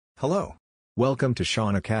Hello. Welcome to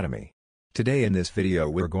Shaun Academy. Today in this video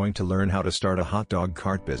we're going to learn how to start a hot dog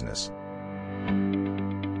cart business.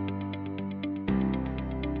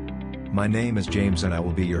 My name is James and I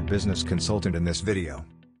will be your business consultant in this video.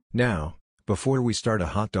 Now, before we start a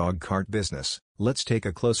hot dog cart business, let's take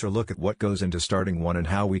a closer look at what goes into starting one and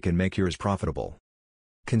how we can make yours profitable.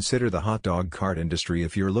 Consider the hot dog cart industry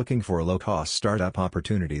if you're looking for a low-cost startup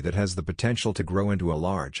opportunity that has the potential to grow into a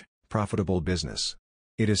large, profitable business.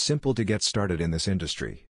 It is simple to get started in this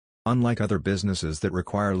industry. Unlike other businesses that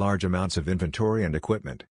require large amounts of inventory and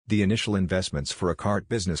equipment, the initial investments for a cart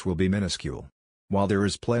business will be minuscule. While there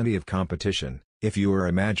is plenty of competition, if you are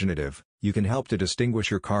imaginative, you can help to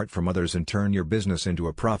distinguish your cart from others and turn your business into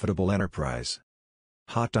a profitable enterprise.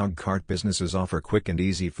 Hot dog cart businesses offer quick and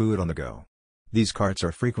easy food on the go. These carts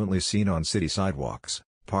are frequently seen on city sidewalks,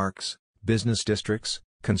 parks, business districts,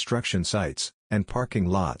 construction sites, and parking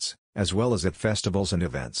lots, as well as at festivals and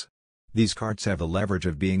events. These carts have the leverage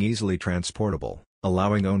of being easily transportable,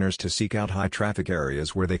 allowing owners to seek out high-traffic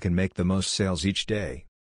areas where they can make the most sales each day.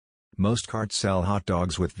 Most carts sell hot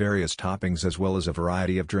dogs with various toppings as well as a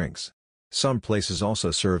variety of drinks. Some places also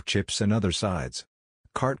serve chips and other sides.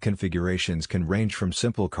 Cart configurations can range from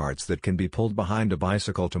simple carts that can be pulled behind a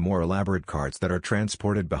bicycle to more elaborate carts that are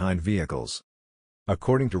transported behind vehicles.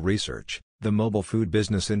 According to research, the mobile food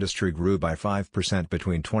business industry grew by 5%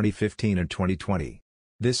 between 2015 and 2020.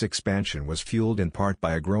 This expansion was fueled in part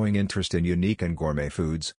by a growing interest in unique and gourmet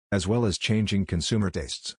foods, as well as changing consumer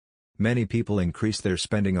tastes. Many people increased their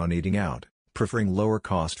spending on eating out, preferring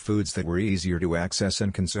lower-cost foods that were easier to access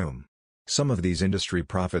and consume. Some of these industry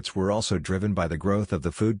profits were also driven by the growth of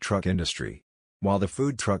the food truck industry. While the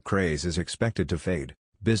food truck craze is expected to fade,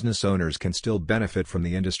 business owners can still benefit from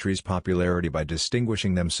the industry's popularity by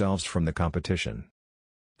distinguishing themselves from the competition.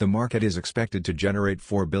 The market is expected to generate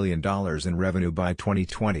 $4 billion in revenue by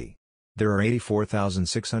 2020. There are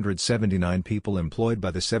 84,679 people employed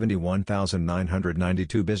by the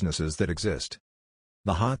 71,992 businesses that exist.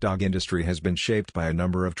 The hot dog industry has been shaped by a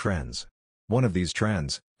number of trends. One of these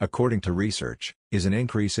trends, according to research, is an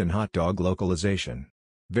increase in hot dog localization.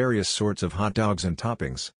 Various sorts of hot dogs and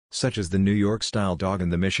toppings, such as the New York-style dog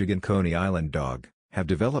and the Michigan Coney Island dog, have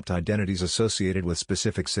developed identities associated with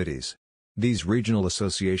specific cities. These regional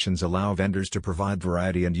associations allow vendors to provide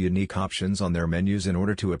variety and unique options on their menus in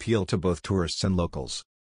order to appeal to both tourists and locals.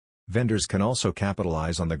 Vendors can also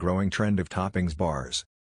capitalize on the growing trend of toppings bars.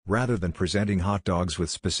 Rather than presenting hot dogs with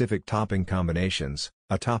specific topping combinations,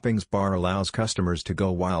 a toppings bar allows customers to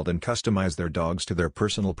go wild and customize their dogs to their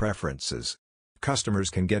personal preferences. Customers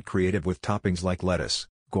can get creative with toppings like lettuce,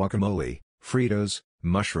 guacamole, Fritos,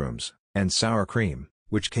 mushrooms, and sour cream,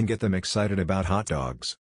 which can get them excited about hot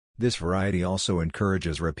dogs. This variety also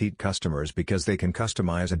encourages repeat customers because they can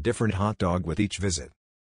customize a different hot dog with each visit.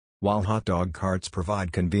 While hot dog carts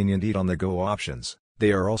provide convenient eat-on-the-go options,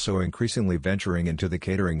 they are also increasingly venturing into the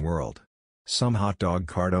catering world. Some hot dog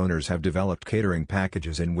cart owners have developed catering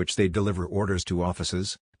packages in which they deliver orders to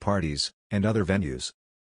offices, parties, and other venues.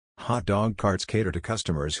 Hot dog carts cater to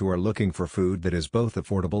customers who are looking for food that is both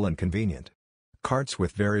affordable and convenient. Carts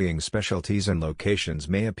with varying specialties and locations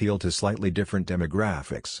may appeal to slightly different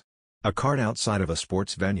demographics. A cart outside of a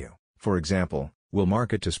sports venue, for example, will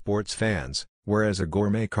market to sports fans, whereas a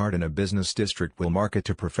gourmet cart in a business district will market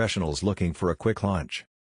to professionals looking for a quick lunch.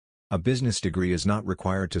 A business degree is not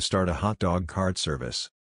required to start a hot dog cart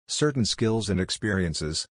service. Certain skills and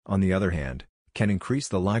experiences, on the other hand, can increase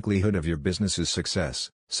the likelihood of your business's success,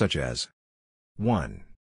 such as 1.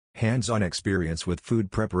 Hands-on experience with food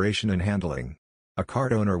preparation and handling. A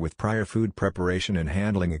cart owner with prior food preparation and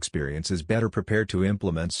handling experience is better prepared to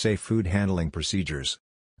implement safe food handling procedures.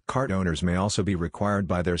 Cart owners may also be required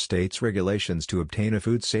by their state's regulations to obtain a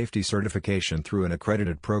food safety certification through an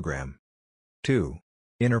accredited program. 2.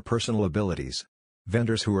 Interpersonal abilities.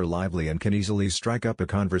 Vendors who are lively and can easily strike up a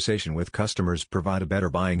conversation with customers provide a better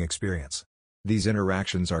buying experience. These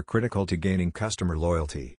interactions are critical to gaining customer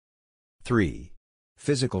loyalty. 3.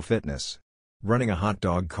 Physical fitness. Running a hot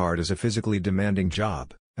dog cart is a physically demanding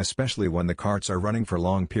job, especially when the carts are running for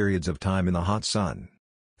long periods of time in the hot sun.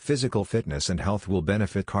 Physical fitness and health will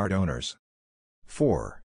benefit cart owners.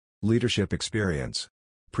 4. Leadership experience.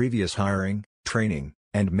 Previous hiring, training,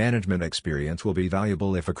 and management experience will be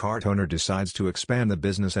valuable if a cart owner decides to expand the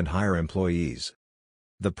business and hire employees.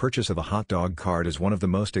 The purchase of a hot dog cart is one of the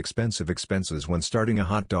most expensive expenses when starting a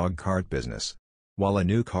hot dog cart business. While a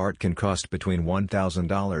new cart can cost between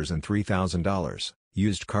 $1,000 and $3,000,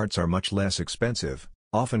 used carts are much less expensive,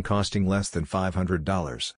 often costing less than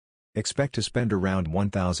 $500. Expect to spend around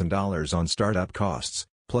 $1,000 on startup costs,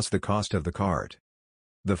 plus the cost of the cart.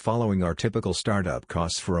 The following are typical startup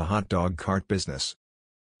costs for a hot dog cart business.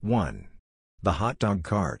 1. The hot dog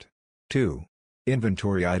cart. 2.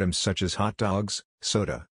 Inventory items such as hot dogs,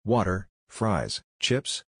 soda, water, fries,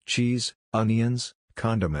 chips, cheese, onions,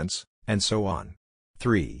 condiments, and so on.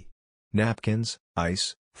 3. Napkins,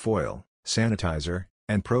 ice, foil, sanitizer,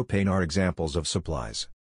 and propane are examples of supplies.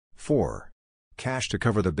 4. Cash to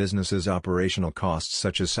cover the business's operational costs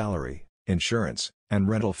such as salary, insurance, and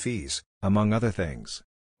rental fees, among other things.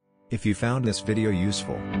 If you found this video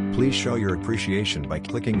useful, please show your appreciation by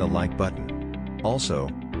clicking the like button. Also,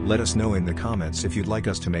 let us know in the comments if you'd like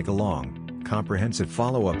us to make a long, comprehensive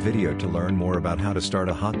follow-up video to learn more about how to start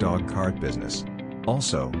a hot dog cart business.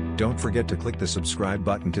 Also, don't forget to click the subscribe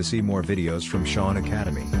button to see more videos from Shaun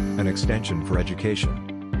Academy, an extension for education.